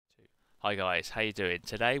Hi guys, how you doing?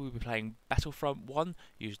 Today we'll be playing Battlefront 1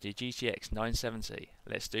 using the GTX 970.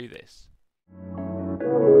 Let's do this.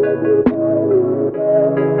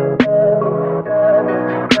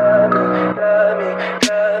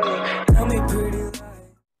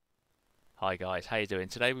 Hi guys, how you doing?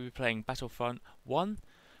 Today we'll be playing Battlefront 1.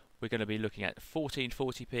 We're going to be looking at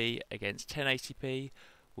 1440p against 1080p.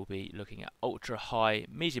 We'll be looking at ultra high,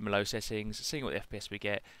 medium and low settings, seeing what FPS we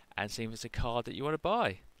get, and seeing if it's a card that you want to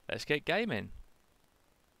buy. Let's get gaming.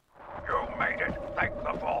 You made it, thank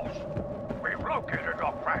the Force. We've located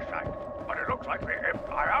your crash site, but it looks like the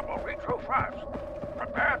Empire will reach you first.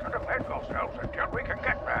 Prepare to defend yourselves until we can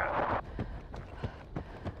get there.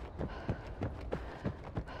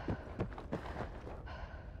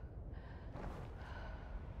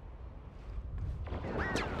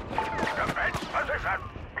 Defense position.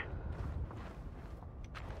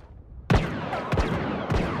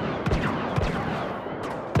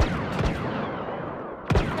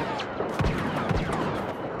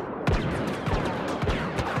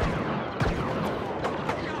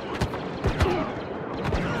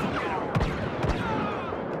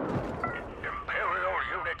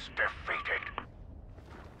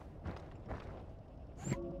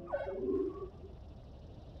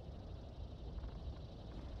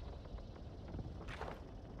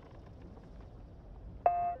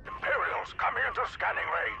 Coming into scanning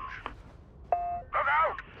range. Look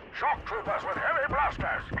out! Shock troopers with heavy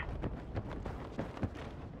blasters!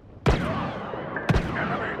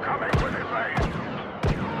 Enemy coming within range!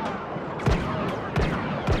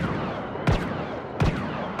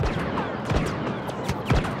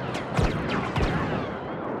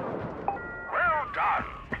 Well done!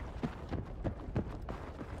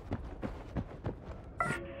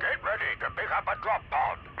 Get ready to pick up a drop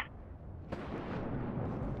pod!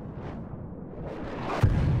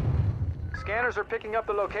 Scanners are picking up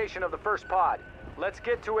the location of the first pod. Let's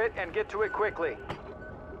get to it and get to it quickly.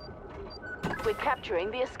 We're capturing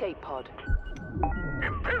the escape pod.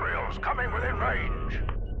 Imperials coming within range.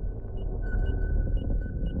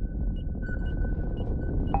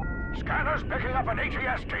 Scanners picking up an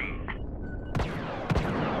ATST.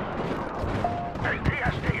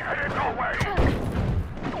 ATST headed your way.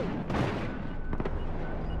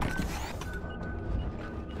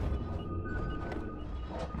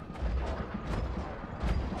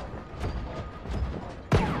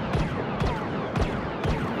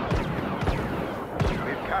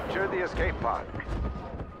 Captured the escape pod.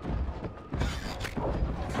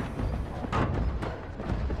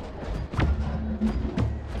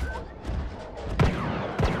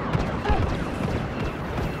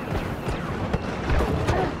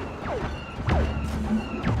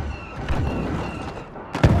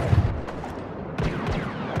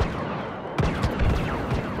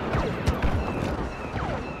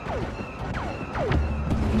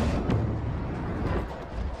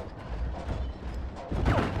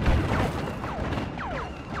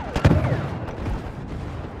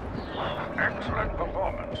 Excellent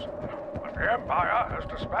performance, but the Empire has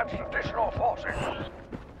dispatched additional forces.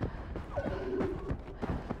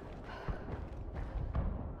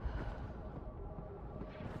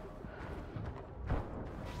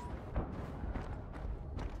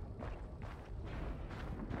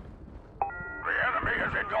 The enemy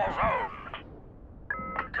is in your zone.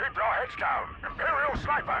 Keep your heads down, Imperial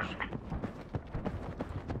snipers.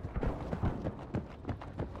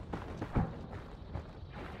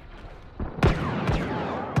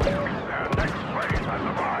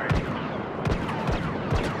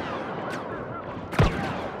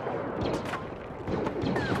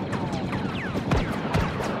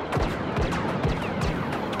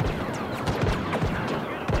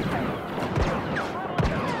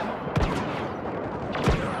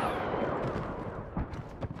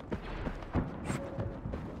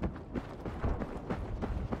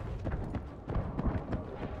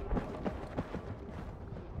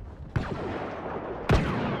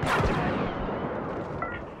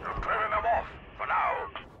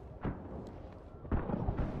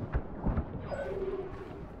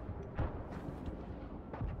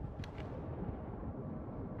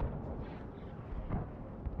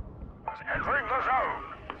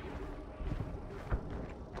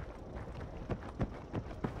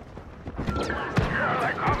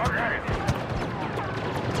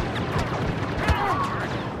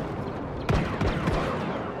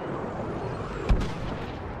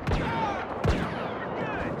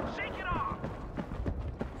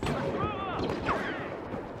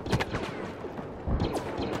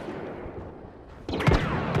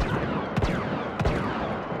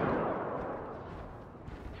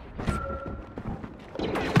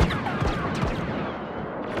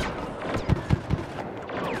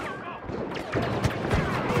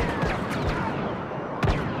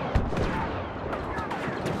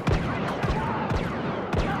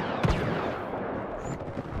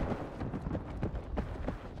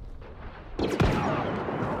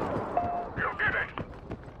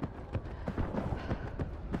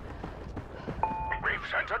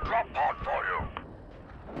 a drop pod for you.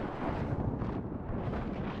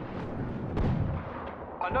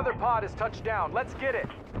 Another pod has touched down. Let's get it.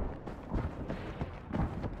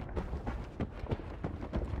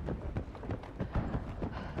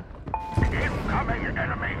 Incoming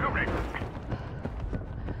enemy unit.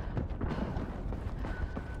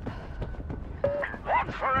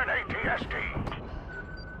 Watch for an ATSD.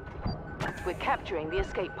 We're capturing the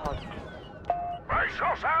escape pod. Brace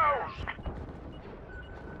yourselves.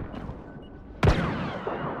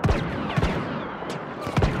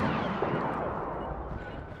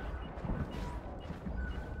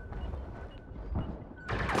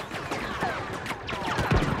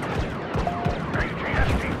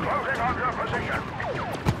 ATSD closing on your position.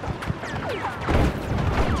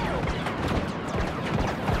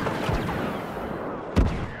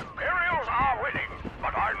 Imperials are winning,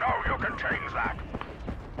 but I know you can change that.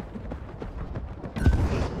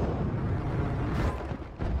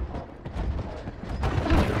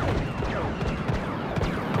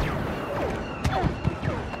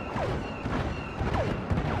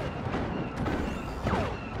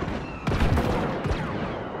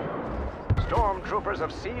 Stormtroopers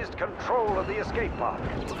have seized control of the escape pod.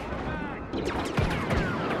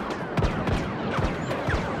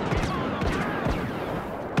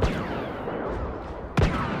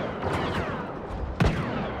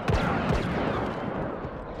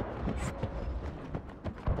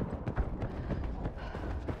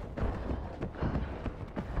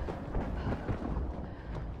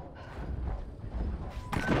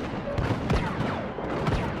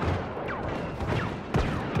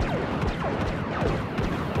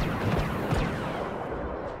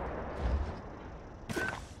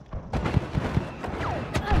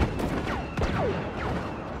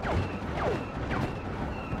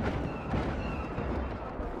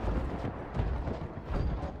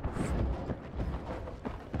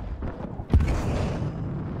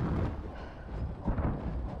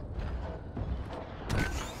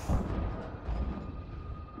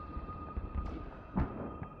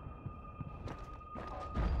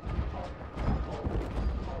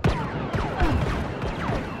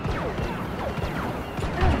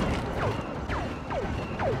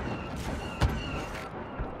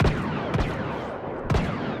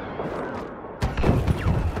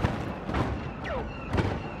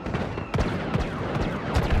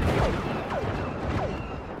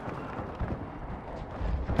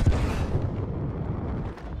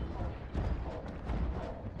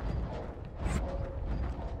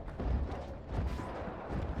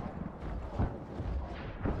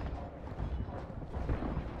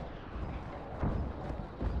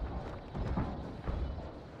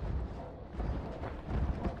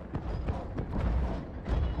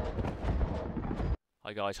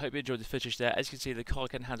 Hi guys, hope you enjoyed the footage there. As you can see, the card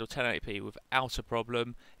can handle 1080p without a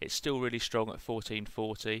problem. It's still really strong at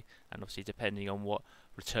 1440, and obviously depending on what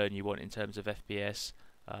return you want in terms of FPS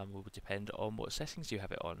will depend on what settings you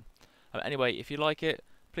have it on. Anyway, if you like it,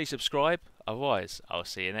 please subscribe. Otherwise, I'll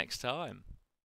see you next time.